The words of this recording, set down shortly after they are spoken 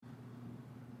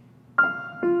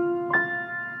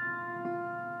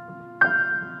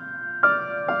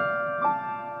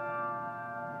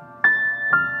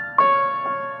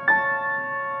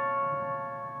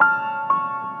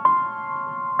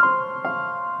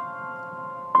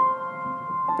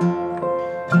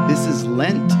This is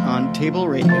Lent on Table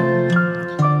Radio.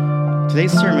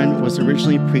 Today's sermon was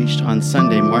originally preached on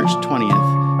Sunday, March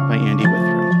 20th by Andy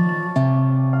Withrow.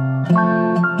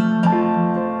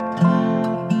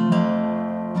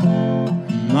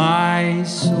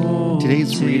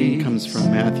 Today's reading comes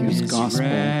from Matthew's Gospel,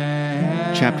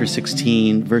 chapter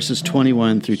 16, verses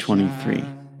 21 through 23.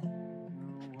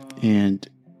 And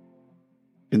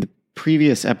in the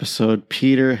previous episode,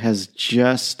 Peter has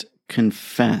just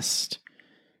confessed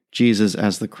Jesus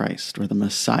as the Christ, or the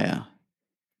Messiah,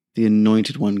 the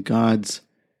Anointed One, God's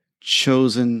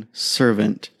chosen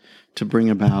servant to bring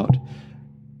about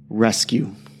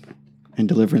rescue and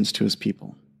deliverance to his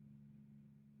people.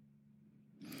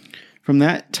 From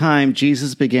that time,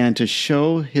 Jesus began to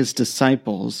show his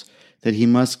disciples that he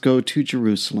must go to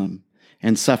Jerusalem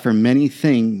and suffer many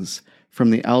things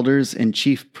from the elders and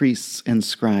chief priests and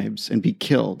scribes, and be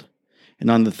killed, and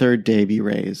on the third day be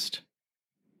raised.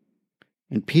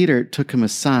 And Peter took him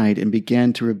aside and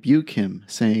began to rebuke him,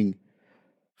 saying,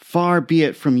 "Far be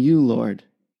it from you, Lord.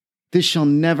 This shall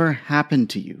never happen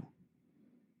to you."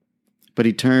 But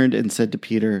he turned and said to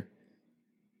Peter,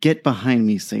 "Get behind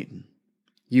me, Satan.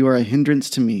 You are a hindrance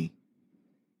to me,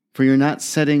 for you're not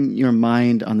setting your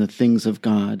mind on the things of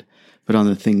God, but on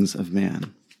the things of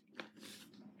man."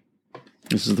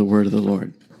 This is the word of the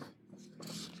Lord.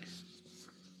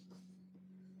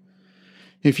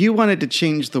 If you wanted to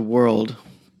change the world,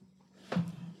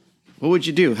 what would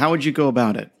you do? How would you go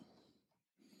about it?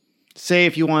 Say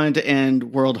if you wanted to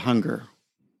end world hunger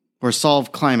or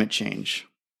solve climate change,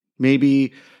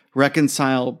 maybe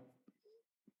reconcile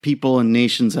people and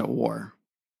nations at war,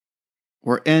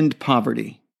 or end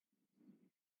poverty,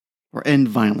 or end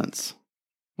violence.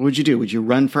 What would you do? Would you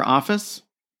run for office?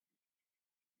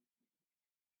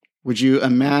 Would you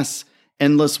amass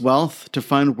endless wealth to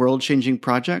fund world-changing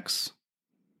projects?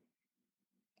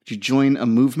 Would you join a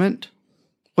movement?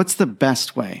 What's the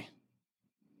best way?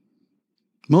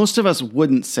 Most of us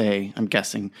wouldn't say, I'm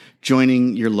guessing,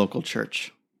 joining your local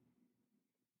church.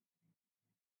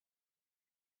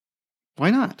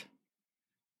 Why not?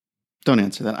 Don't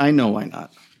answer that. I know why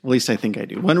not. At least I think I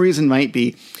do. One reason might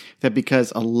be that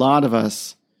because a lot of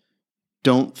us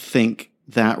don't think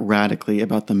that radically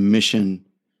about the mission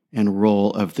and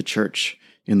role of the church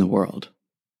in the world.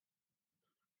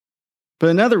 But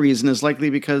another reason is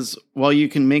likely because while you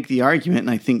can make the argument,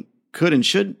 and I think could and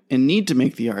should and need to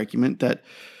make the argument, that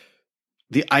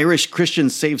the Irish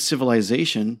Christians saved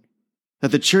civilization, that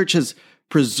the church has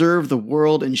preserved the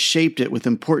world and shaped it with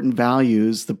important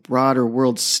values the broader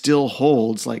world still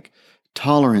holds, like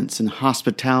tolerance and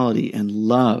hospitality and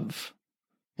love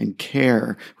and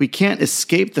care, we can't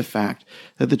escape the fact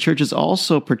that the church has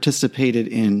also participated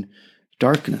in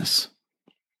darkness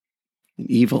and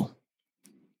evil.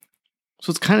 So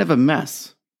it's kind of a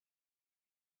mess.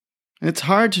 And it's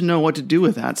hard to know what to do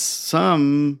with that.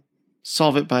 Some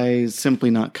solve it by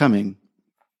simply not coming.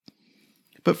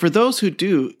 But for those who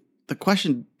do, the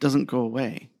question doesn't go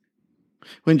away.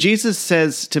 When Jesus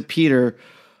says to Peter,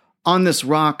 "On this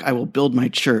rock I will build my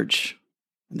church,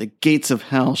 and the gates of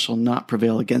hell shall not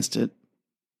prevail against it.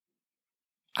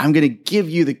 I'm going to give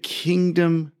you the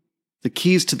kingdom, the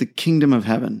keys to the kingdom of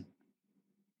heaven.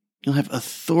 You'll have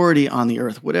authority on the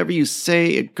earth. Whatever you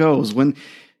say, it goes." When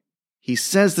he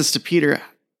says this to Peter,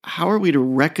 how are we to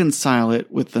reconcile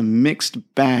it with the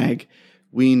mixed bag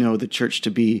we know the church to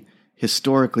be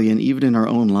historically and even in our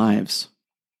own lives?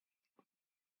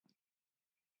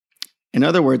 In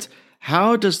other words,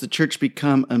 how does the church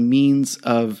become a means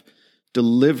of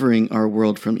delivering our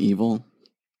world from evil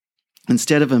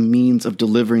instead of a means of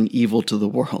delivering evil to the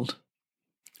world?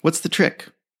 What's the trick?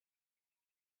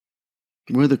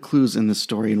 What are the clues in this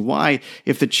story? And why,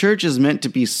 if the church is meant to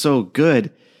be so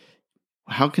good,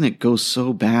 how can it go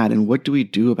so bad? And what do we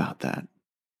do about that?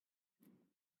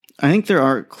 I think there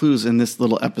are clues in this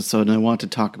little episode, and I want to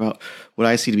talk about what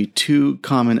I see to be two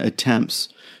common attempts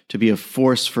to be a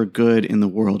force for good in the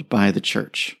world by the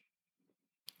church,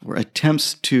 or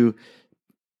attempts to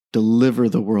deliver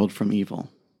the world from evil.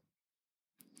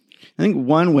 I think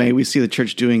one way we see the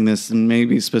church doing this, and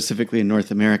maybe specifically in North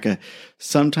America,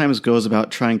 sometimes goes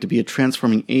about trying to be a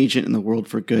transforming agent in the world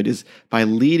for good, is by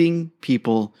leading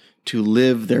people to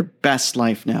live their best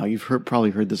life now. You've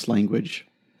probably heard this language.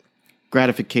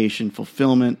 Gratification,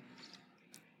 fulfillment,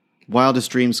 wildest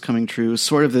dreams coming true,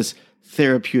 sort of this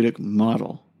therapeutic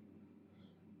model.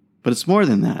 But it's more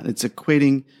than that. It's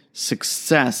equating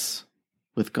success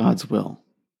with God's will.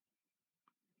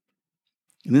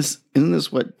 And isn't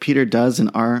this what Peter does in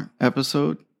our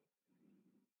episode?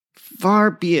 "Far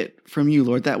be it from you,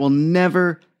 Lord. That will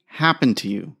never happen to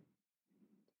you."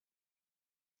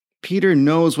 Peter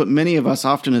knows what many of us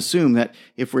often assume, that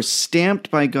if we're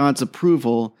stamped by God's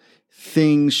approval,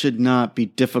 things should not be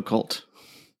difficult.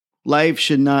 Life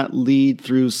should not lead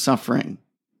through suffering.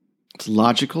 It's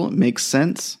logical. It makes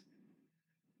sense.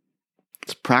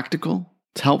 It's practical.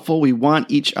 It's helpful. We want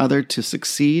each other to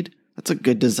succeed. That's a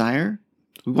good desire.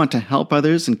 We want to help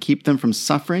others and keep them from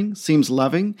suffering. Seems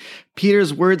loving.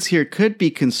 Peter's words here could be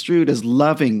construed as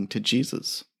loving to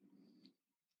Jesus.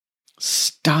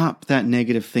 Stop that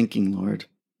negative thinking, Lord.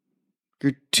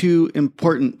 You're too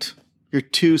important. You're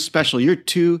too special. You're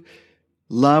too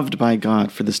loved by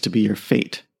God for this to be your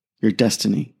fate, your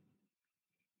destiny.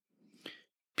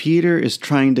 Peter is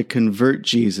trying to convert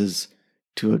Jesus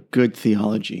to a good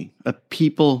theology, a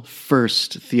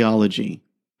people-first theology.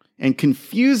 And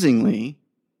confusingly,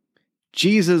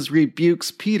 Jesus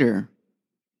rebukes Peter.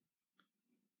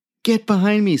 Get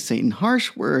behind me, Satan.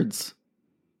 Harsh words.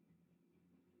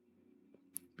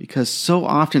 Because so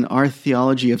often our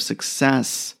theology of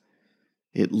success,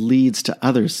 it leads to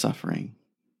others suffering.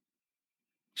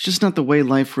 It's just not the way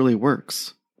life really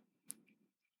works.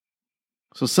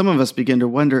 So some of us begin to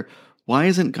wonder, why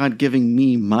isn't God giving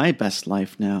me my best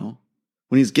life now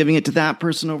when he's giving it to that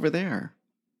person over there?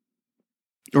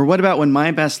 Or what about when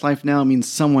my best life now means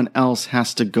someone else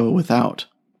has to go without,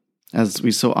 as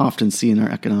we so often see in our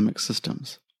economic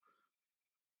systems?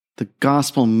 The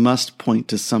gospel must point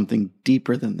to something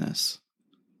deeper than this.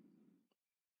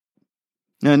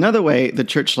 Now, another way the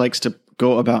church likes to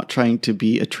go about trying to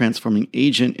be a transforming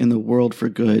agent in the world for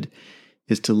good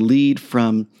is to lead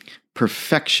from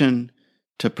perfection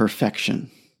to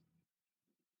perfection.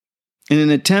 In an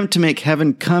attempt to make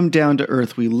heaven come down to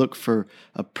earth, we look for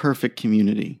a perfect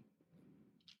community.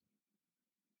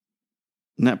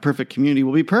 And that perfect community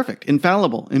will be perfect,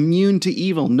 infallible, immune to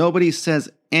evil. Nobody says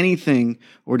anything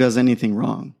or does anything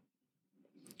wrong.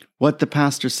 What the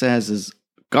pastor says is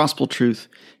gospel truth,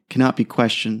 cannot be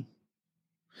questioned.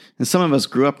 And some of us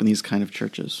grew up in these kind of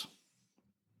churches.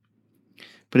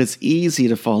 But it's easy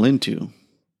to fall into.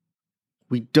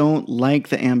 We don't like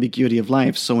the ambiguity of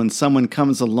life. So when someone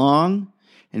comes along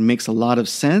and makes a lot of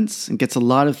sense and gets a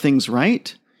lot of things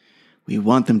right, we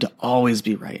want them to always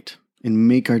be right and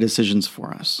make our decisions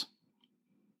for us.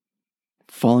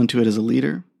 Fall into it as a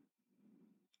leader.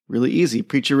 Really easy.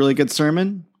 Preach a really good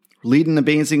sermon. Lead an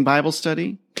amazing Bible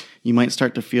study. You might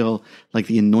start to feel like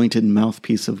the anointed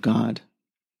mouthpiece of God.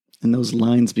 And those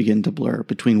lines begin to blur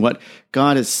between what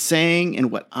God is saying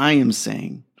and what I am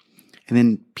saying. And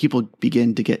then people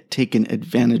begin to get taken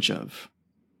advantage of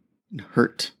and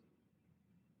hurt.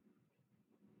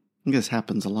 I think this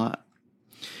happens a lot.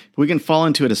 But we can fall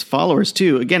into it as followers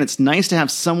too. Again, it's nice to have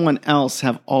someone else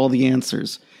have all the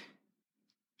answers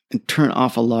and turn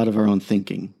off a lot of our own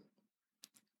thinking.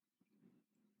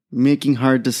 Making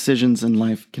hard decisions in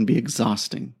life can be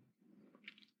exhausting.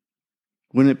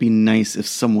 Wouldn't it be nice if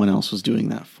someone else was doing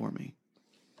that for me?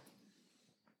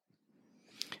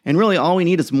 And really, all we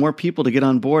need is more people to get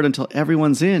on board until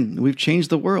everyone's in. We've changed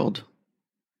the world.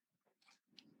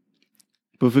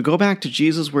 But if we go back to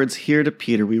Jesus' words here to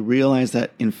Peter, we realize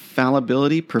that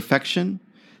infallibility, perfection,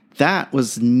 that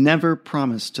was never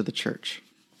promised to the church.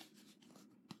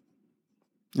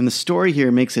 And the story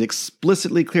here makes it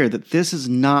explicitly clear that this is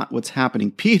not what's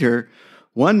happening. Peter,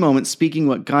 one moment speaking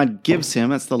what God gives him,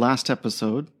 that's the last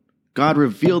episode, God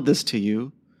revealed this to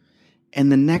you,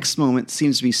 and the next moment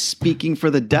seems to be speaking for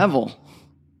the devil.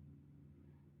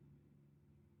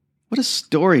 What a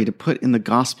story to put in the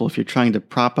gospel if you're trying to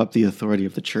prop up the authority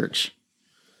of the church.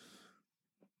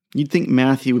 You'd think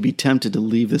Matthew would be tempted to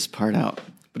leave this part out,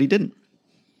 but he didn't.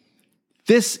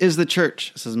 This is the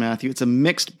church, says Matthew. It's a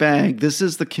mixed bag. This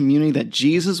is the community that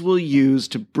Jesus will use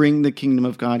to bring the kingdom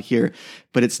of God here,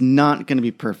 but it's not going to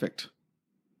be perfect.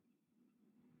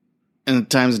 And at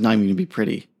times it's not even going to be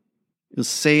pretty. You'll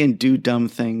say and do dumb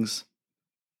things.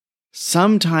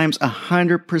 Sometimes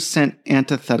 100%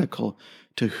 antithetical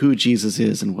to who Jesus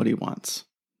is and what he wants.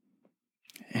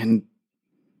 And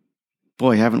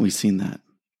boy, haven't we seen that.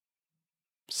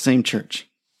 Same church.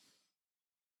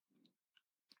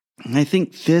 And I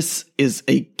think this is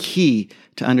a key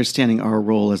to understanding our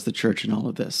role as the church in all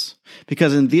of this.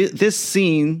 Because in this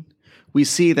scene, we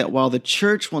see that while the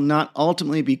church will not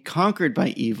ultimately be conquered by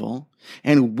evil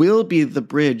and will be the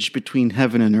bridge between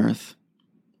heaven and earth,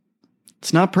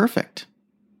 it's not perfect.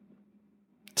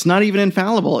 It's not even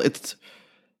infallible. It's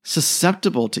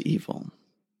susceptible to evil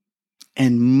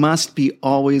and must be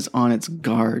always on its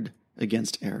guard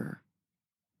against error.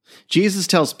 Jesus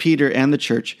tells Peter and the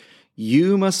church,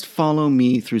 you must follow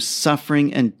me through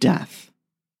suffering and death.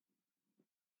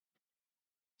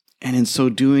 And in so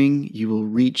doing, you will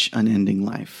reach unending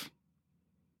life.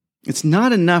 It's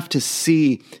not enough to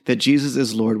see that Jesus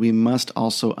is Lord. We must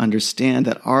also understand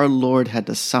that our Lord had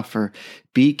to suffer,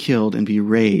 be killed, and be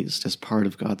raised as part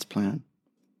of God's plan.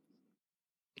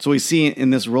 So we see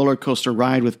in this roller coaster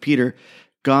ride with Peter,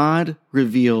 God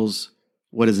reveals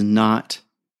what is not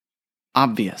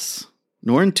obvious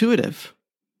nor intuitive.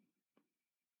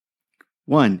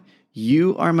 1,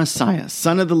 you are Messiah,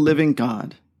 Son of the living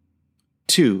God.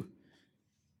 2,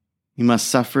 you must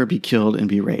suffer, be killed, and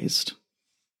be raised.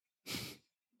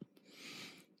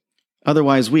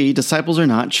 Otherwise, we, disciples or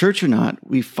not, church or not,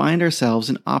 we find ourselves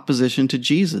in opposition to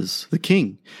Jesus, the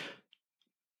King.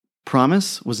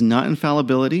 Promise was not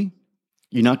infallibility.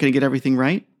 You're not going to get everything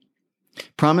right.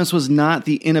 Promise was not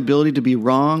the inability to be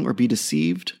wrong or be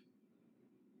deceived.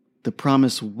 The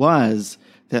promise was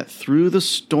that through the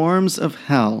storms of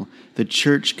hell, the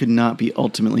church could not be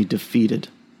ultimately defeated.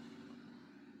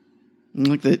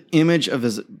 Like the image of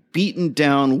this beaten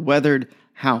down, weathered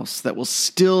house that will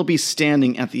still be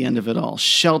standing at the end of it all,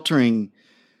 sheltering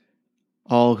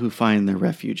all who find their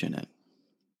refuge in it.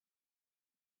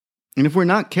 And if we're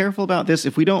not careful about this,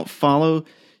 if we don't follow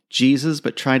Jesus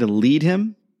but try to lead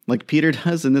him, like Peter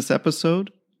does in this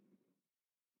episode,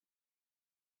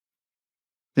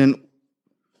 then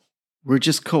we're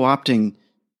just co-opting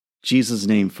Jesus'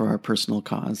 name for our personal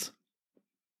cause.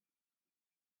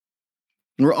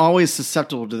 And we're always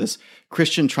susceptible to this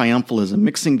Christian triumphalism,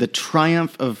 mixing the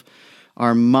triumph of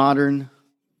our modern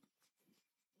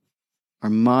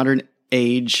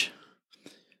age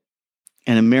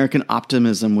and American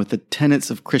optimism with the tenets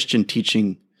of Christian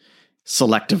teaching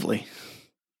selectively.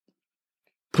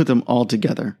 Put them all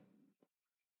together.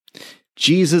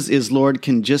 Jesus is Lord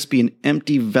can just be an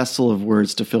empty vessel of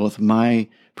words to fill with my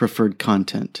preferred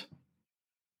content.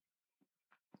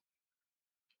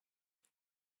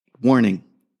 Warning.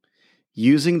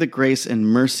 Using the grace and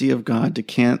mercy of God to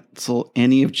cancel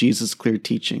any of Jesus' clear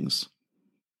teachings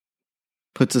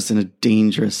puts us in a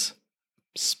dangerous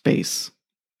space.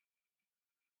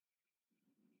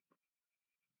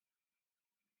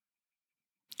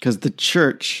 Because the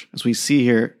church, as we see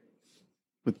here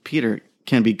with Peter,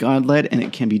 can be God-led and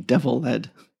it can be devil-led.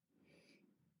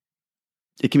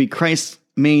 It can be Christ's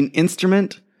main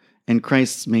instrument and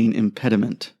Christ's main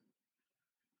impediment.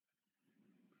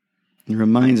 It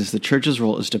reminds us the church's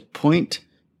role is to point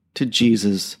to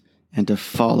Jesus and to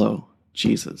follow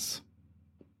Jesus.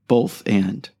 Both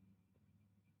and.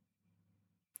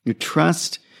 You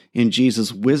trust in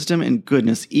Jesus' wisdom and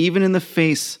goodness, even in the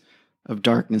face of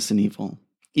darkness and evil.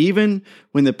 Even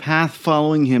when the path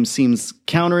following him seems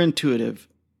counterintuitive,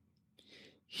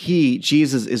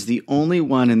 Jesus, is the only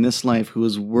one in this life who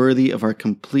is worthy of our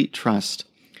complete trust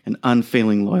and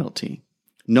unfailing loyalty.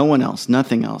 No one else,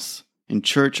 nothing else, in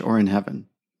church or in heaven.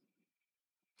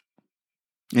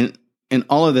 And in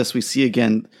all of this, we see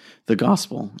again the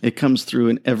gospel. It comes through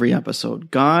in every episode.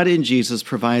 God in Jesus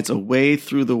provides a way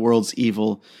through the world's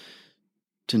evil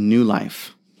to new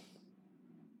life.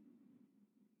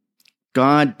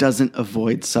 God doesn't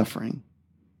avoid suffering,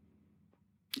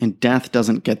 and death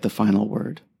doesn't get the final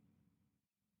word.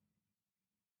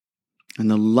 And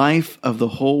the life of the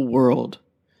whole world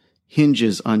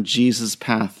hinges on Jesus'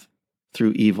 path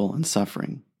through evil and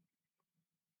suffering.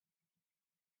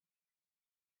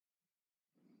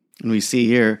 And we see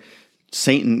here,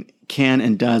 Satan can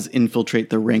and does infiltrate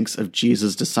the ranks of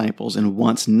Jesus' disciples and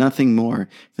wants nothing more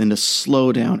than to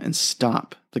slow down and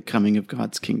stop the coming of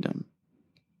God's kingdom.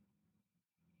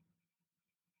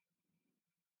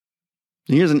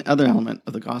 And here's another element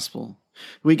of the gospel.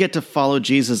 We get to follow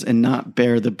Jesus and not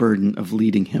bear the burden of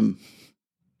leading him.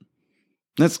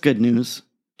 That's good news.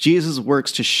 Jesus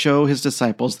works to show his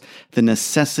disciples the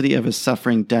necessity of his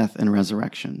suffering, death, and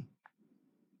resurrection.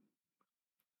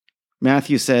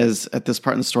 Matthew says at this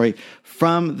part in the story,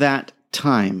 from that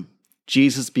time,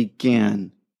 Jesus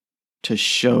began to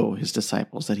show his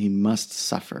disciples that he must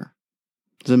suffer.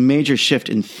 There's a major shift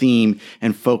in theme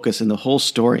and focus in the whole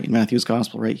story in Matthew's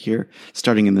gospel right here,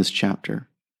 starting in this chapter.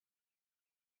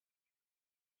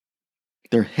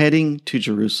 They're heading to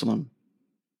Jerusalem.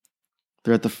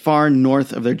 They're at the far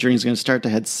north of their journey. He's going to start to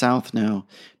head south now.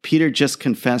 Peter just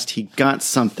confessed he got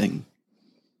something.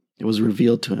 It was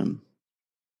revealed to him.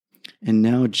 And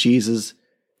now Jesus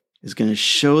is going to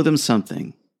show them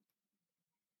something.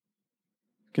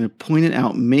 Going to point it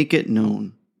out, make it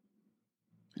known,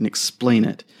 and explain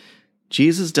it.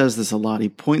 Jesus does this a lot. He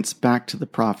points back to the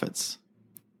prophets.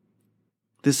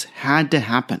 This had to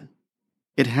happen.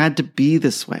 It had to be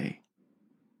this way.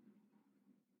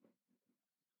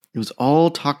 It was all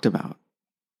talked about.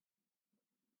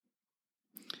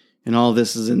 And all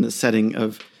this is in the setting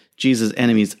of Jesus'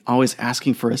 enemies always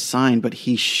asking for a sign, but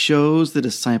he shows the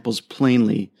disciples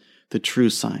plainly the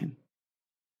true sign.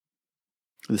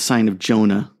 The sign of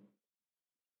Jonah.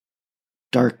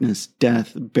 Darkness,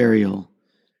 death, burial,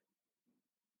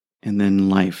 and then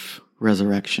life,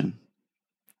 resurrection.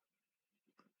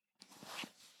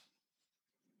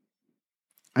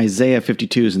 Isaiah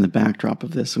 52 is in the backdrop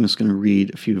of this. I'm just going to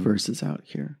read a few verses out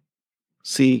here.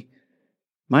 See,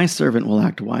 my servant will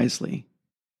act wisely.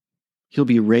 He'll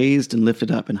be raised and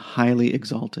lifted up and highly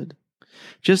exalted.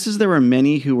 Just as there were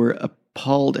many who were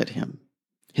appalled at him,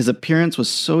 his appearance was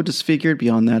so disfigured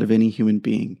beyond that of any human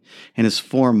being, and his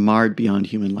form marred beyond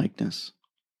human likeness.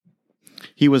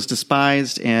 He was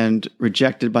despised and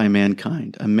rejected by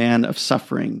mankind, a man of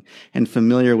suffering and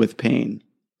familiar with pain.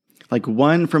 Like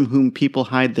one from whom people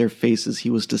hide their faces, he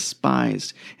was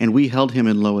despised, and we held him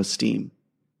in low esteem.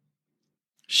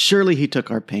 Surely he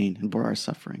took our pain and bore our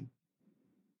suffering.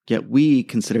 Yet we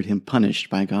considered him punished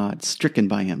by God, stricken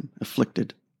by him,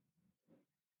 afflicted.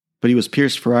 But he was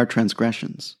pierced for our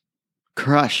transgressions,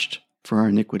 crushed for our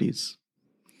iniquities.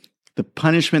 The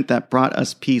punishment that brought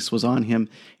us peace was on him,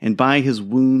 and by his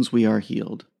wounds we are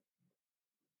healed.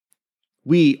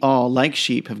 We all, like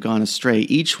sheep, have gone astray.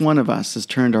 Each one of us has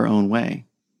turned our own way.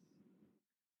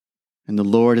 And the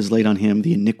Lord has laid on him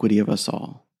the iniquity of us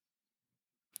all.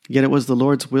 Yet it was the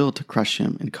Lord's will to crush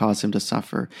him and cause him to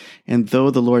suffer. And though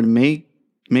the Lord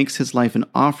makes his life an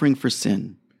offering for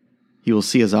sin, he will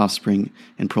see his offspring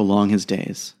and prolong his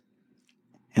days.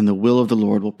 And the will of the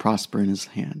Lord will prosper in his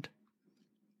hand.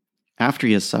 After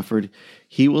he has suffered,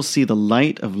 he will see the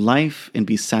light of life and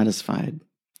be satisfied.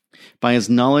 By his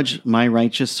knowledge, my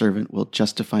righteous servant will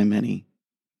justify many,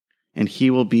 and he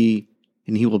will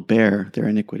bear their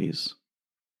iniquities.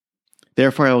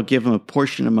 Therefore I will give him a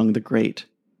portion among the great,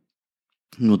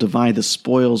 and will divide the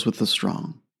spoils with the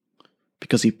strong,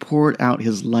 because he poured out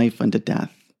his life unto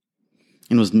death,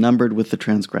 and was numbered with the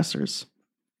transgressors.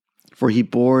 For he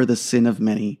bore the sin of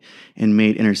many, and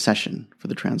made intercession for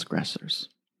the transgressors.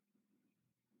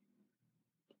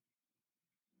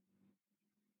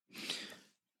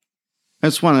 I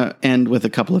just want to end with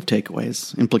a couple of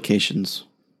takeaways, implications,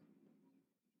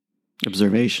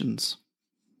 observations.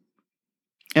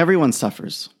 Everyone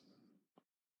suffers.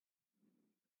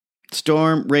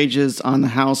 Storm rages on the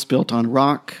house built on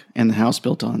rock and the house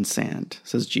built on sand,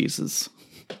 says Jesus.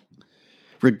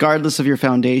 Regardless of your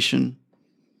foundation,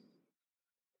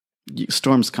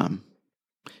 storms come.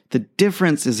 The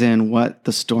difference is in what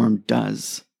the storm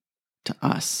does to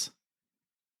us.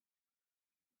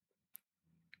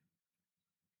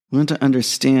 We want to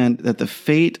understand that the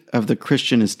fate of the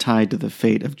Christian is tied to the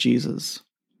fate of Jesus.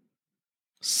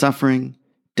 Suffering,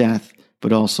 death,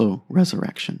 but also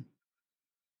resurrection.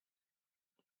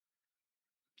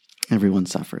 Everyone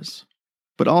suffers.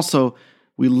 But also,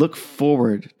 we look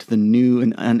forward to the new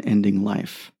and unending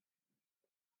life.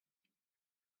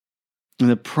 And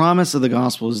the promise of the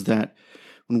gospel is that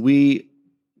when we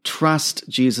trust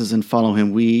Jesus and follow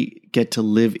him, we get to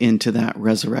live into that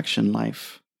resurrection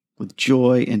life with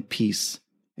joy and peace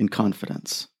and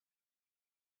confidence.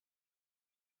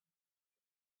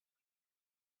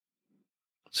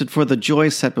 So for the joy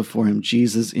set before him,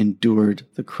 Jesus endured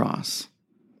the cross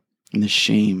and the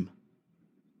shame.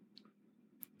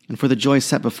 And for the joy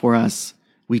set before us,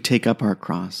 we take up our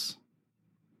cross,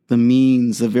 the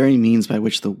very means by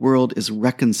which the world is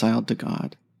reconciled to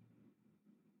God.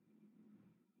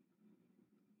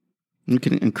 We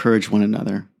can encourage one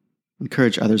another,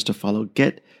 encourage others to follow.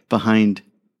 Get behind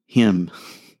him,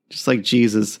 just like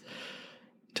Jesus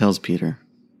tells Peter.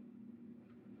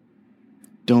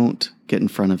 Don't get in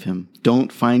front of him.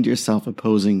 Don't find yourself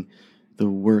opposing the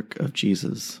work of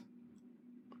Jesus.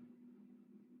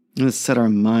 Let's set our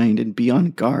mind and be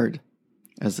on guard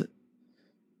as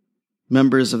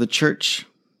members of the church.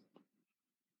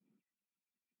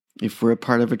 If we're a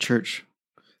part of a church,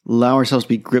 allow ourselves to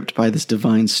be gripped by this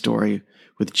divine story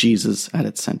with Jesus at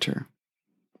its center.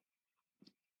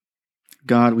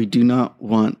 God, we do not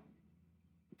want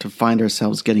to find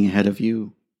ourselves getting ahead of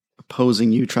you,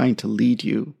 opposing you, trying to lead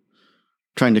you,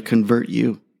 trying to convert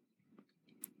you.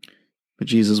 But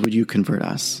Jesus, would you convert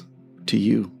us to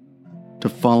you, to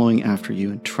following after you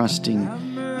and trusting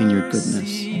in your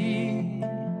goodness. We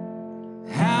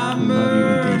love you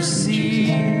and thank you in Jesus'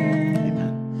 name.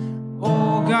 Amen.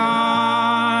 Oh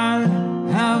God,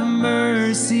 have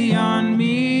mercy on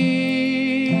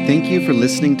me. Thank you for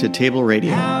listening to Table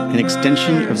Radio, an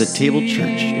extension of the Table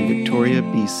Church in Victoria,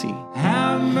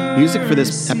 BC. Music for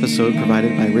this episode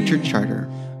provided by Richard Charter.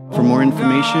 For more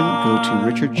information, go to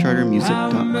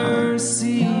richardchartermusic.com.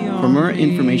 For more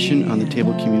information on the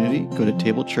Table community, go to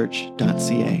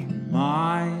tablechurch.ca.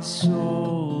 my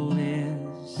soul